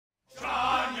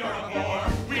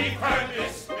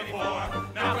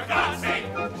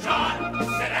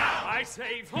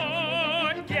say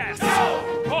vote yes.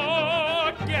 No.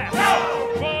 Vote yes.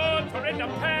 No. Vote for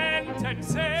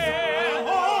independence.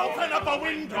 Open up a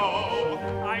window.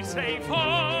 I say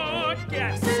vote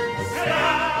yes. Sit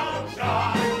down,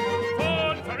 John.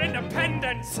 Vote for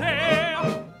independence.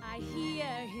 I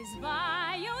hear his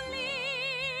violin,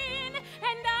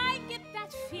 and I get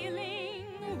that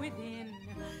feeling within,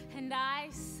 and I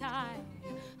sigh,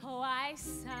 oh I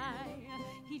sigh.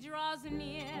 He draws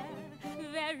near,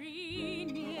 very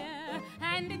near,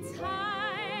 and it's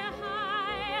high,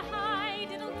 high, high,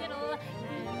 diddle, diddle,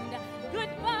 and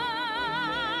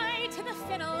goodbye to the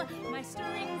fiddle. My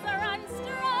strings are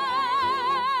unstrung.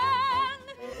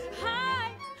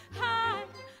 High, high,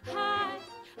 high,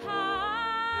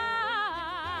 high.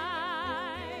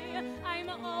 I'm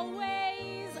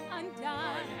always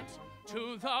undone.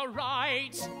 To the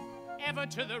right, ever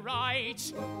to the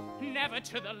right, never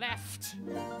to the left,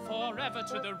 forever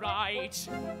to the right.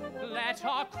 Let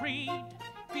our creed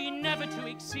be never to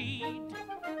exceed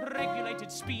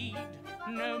regulated speed,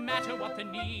 no matter what the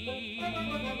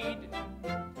need.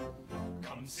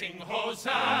 Come sing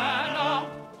Hosanna,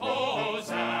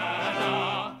 Hosanna,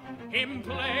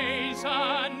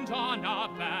 emblazoned on our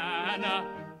banner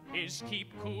is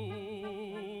keep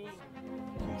cool.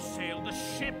 Who sailed the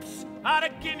ships out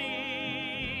of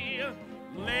Guinea,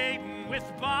 laden with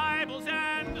Bibles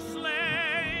and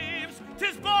slaves?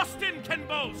 'Tis Boston can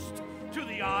boast to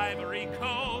the Ivory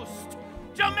Coast.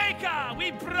 Jamaica,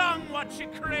 we brung what she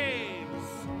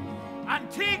craves.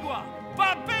 Antigua,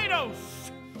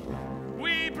 Barbados,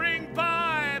 we bring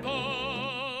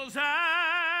Bibles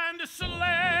and slaves.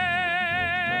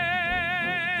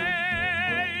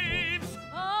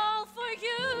 All for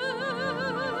you,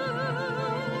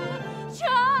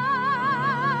 John.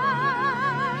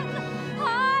 I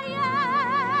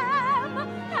am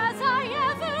as I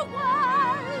ever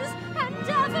was and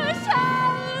ever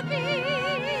shall be.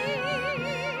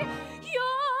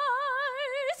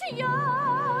 Yours,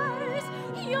 yours,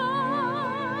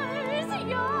 yours,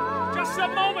 yours. Just a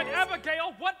moment,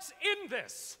 Abigail, what's in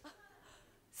this?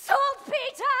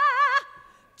 Saltpeter!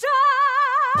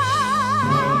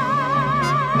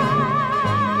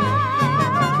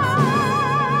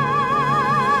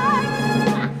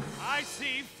 I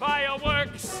see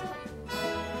fireworks.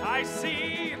 I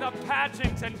see the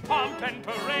pageant and pomp and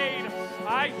parade.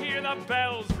 I hear the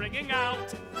bells ringing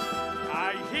out.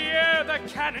 I hear the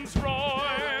cannons roar.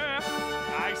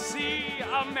 I see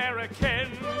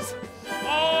Americans,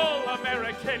 all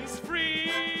Americans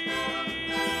free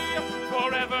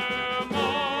forevermore.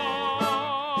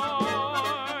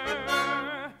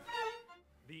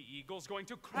 The eagle's going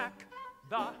to crack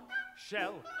the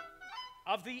shell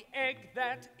of the egg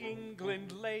that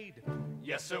England laid.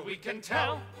 Yes, sir, we can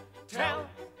tell, tell,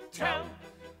 tell,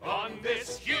 on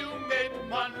this humid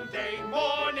Monday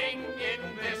morning in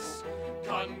this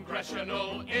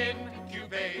congressional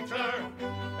incubator.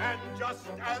 And just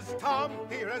as Tom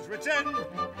here has written,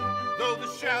 though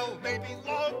the shell may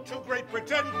belong to Great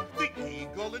Britain, the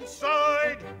eagle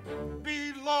inside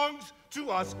belongs to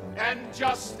us. And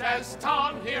just as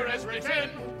Tom here has written,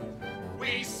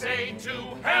 we say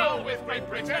to hell with Great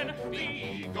Britain, the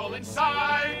eagle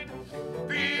inside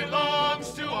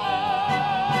belongs to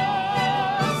us.